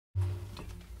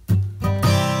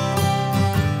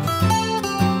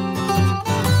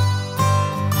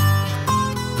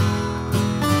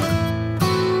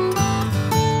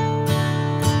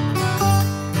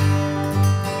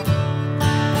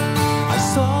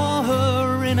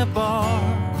a bar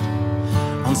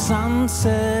on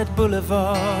Sunset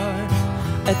Boulevard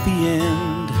at the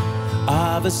end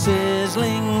of a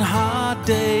sizzling hot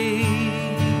day.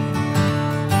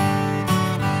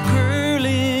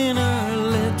 Curling her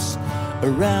lips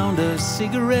around a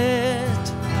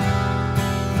cigarette,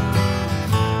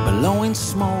 blowing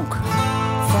smoke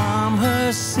from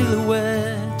her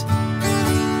silhouette,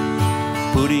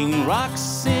 putting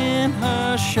rocks in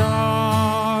her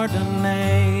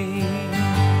Chardonnay.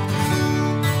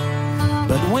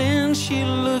 But when she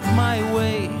looked my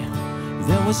way,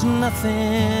 there was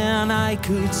nothing I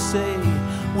could say.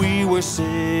 We were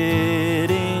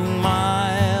sitting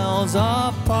miles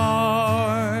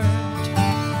apart.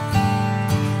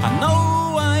 I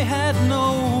know I had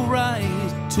no right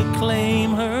to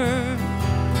claim her,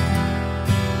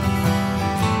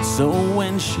 so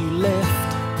when she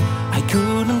left, I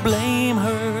couldn't blame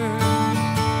her.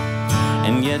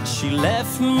 And yet she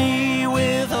left me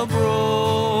with a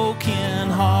broken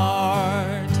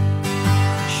heart.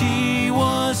 She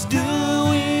was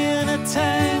doing a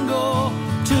tango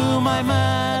to my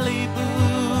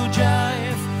Malibu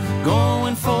jive,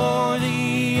 going for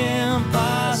the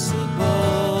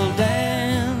impossible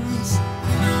dance.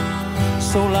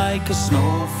 So like a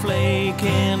snowflake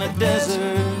in a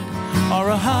desert or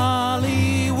a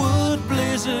Hollywood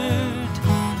blizzard,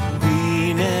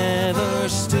 we never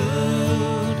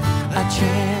stood a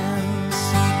chance.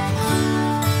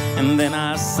 And then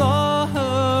I saw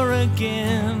her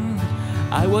again.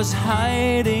 I was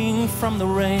hiding from the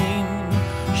rain.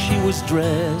 She was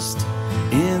dressed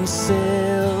in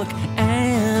silk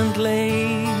and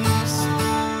lace,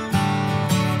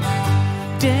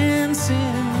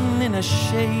 dancing in a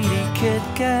shady Kit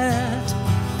Kat,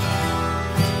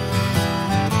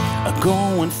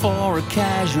 going for a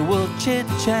casual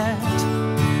chit-chat,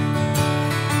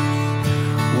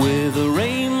 with a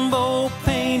rainbow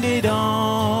painted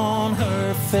on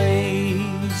her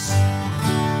face.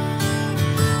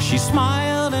 She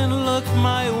smiled and looked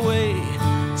my way,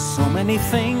 so many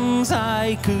things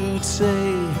I could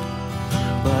say,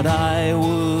 but I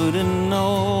wouldn't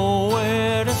know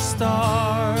where to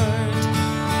start.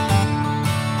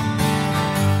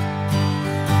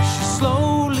 She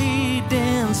slowly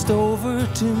danced over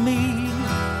to me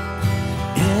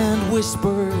and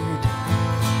whispered,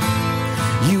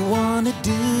 "You wanna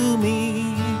do me?"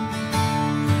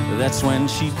 That's when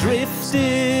she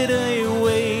drifted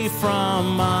away from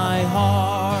my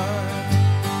heart.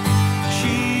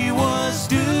 She was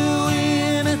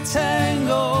doing a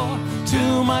tango to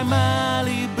my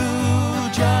Malibu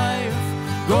jive,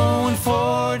 going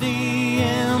for the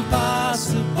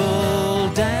impossible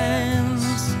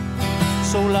dance.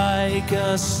 So like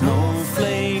a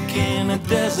snowflake in a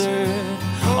desert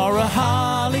or a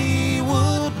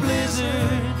Hollywood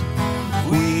blizzard,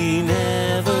 we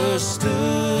never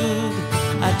stood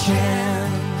a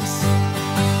chance.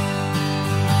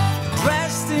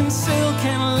 Dressed in silk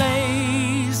and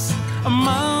lace, a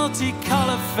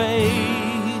multicolored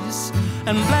face,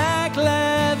 and black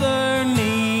leather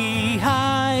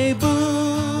knee-high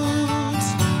boots.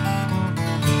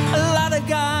 A lot of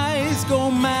guys go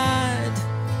mad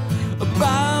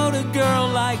about a girl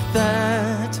like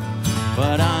that,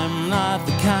 but I'm not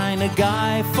the kind of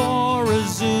guy for a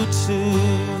zoot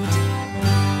suit.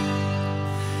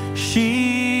 She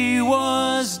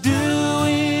was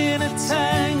doing a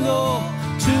tango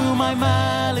to my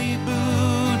Malibu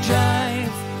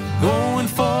jive, going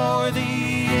for the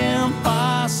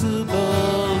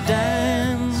impossible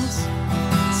dance.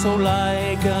 So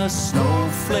like a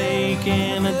snowflake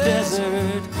in a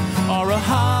desert or a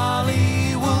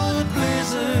Hollywood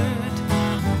blizzard,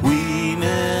 we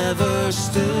never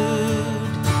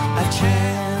stood a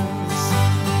chance.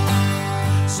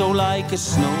 So like a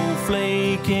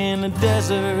snowflake in a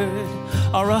desert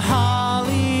or a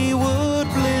Hollywood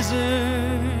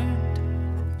blizzard,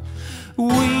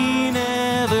 we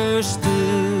never stood